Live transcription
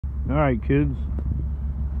Alright, kids.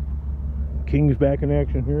 King's back in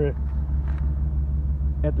action here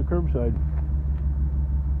at the curbside.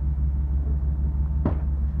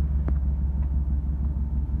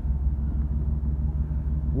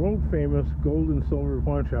 World famous gold and silver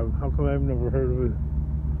pawn shop. How come I've never heard of it?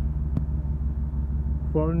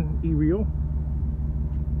 Fun, real?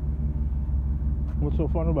 What's so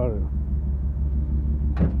fun about it?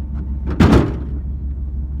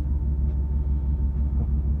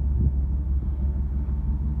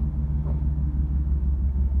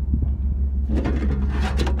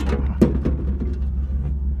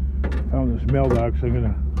 Found this mailbox. I'm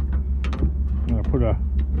gonna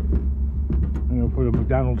put a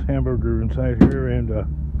McDonald's hamburger inside here and a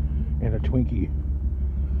Twinkie,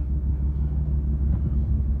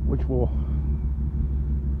 which will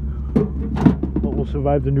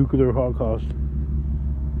survive the nuclear holocaust.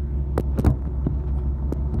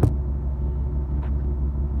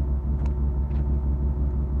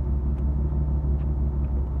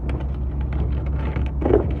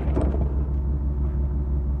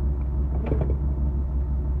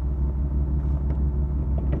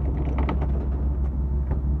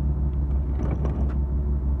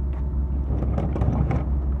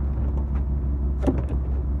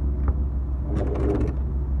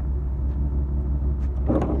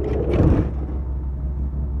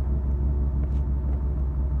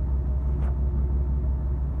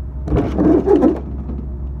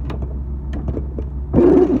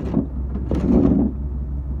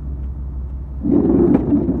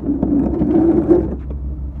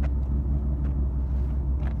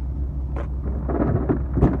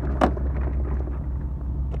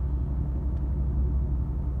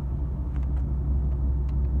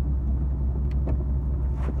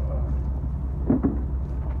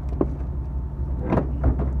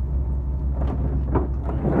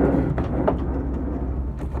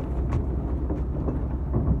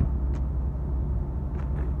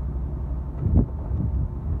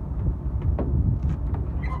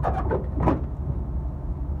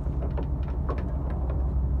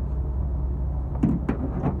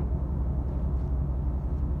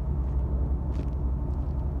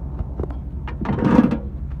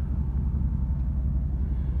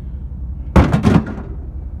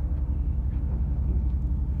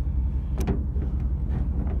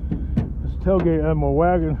 Tailgate on my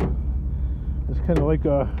wagon is kind of like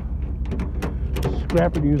a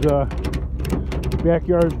Scrappy's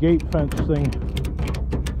backyard gate fence thing.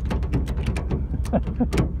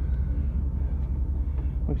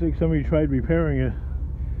 Looks like somebody tried repairing it.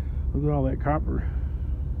 Look at all that copper.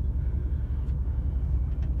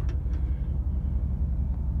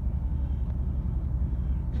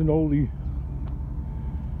 It's an oldie.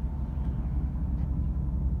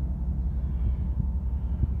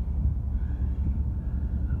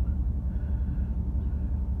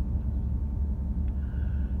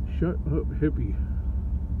 Shut up, hippie.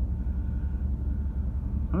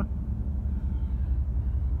 Huh?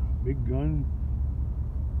 Big gun.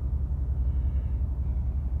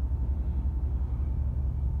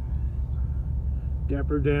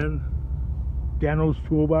 Dapper Dan. Dano's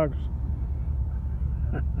toolbox.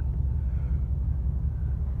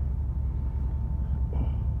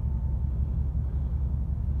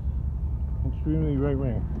 Extremely right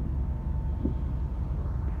wing.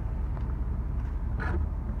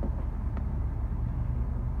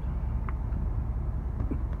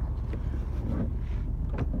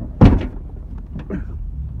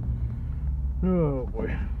 Oh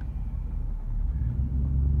boy.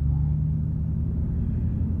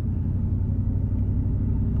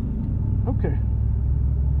 Okay.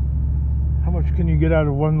 How much can you get out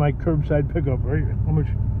of one like curbside pickup, right? How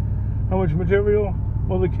much material?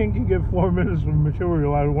 Well, the King can get 4 minutes of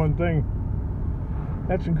material out of one thing.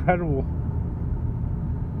 That's incredible.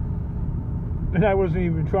 And I wasn't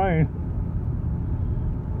even trying.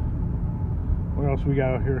 What else we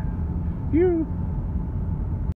got out here? You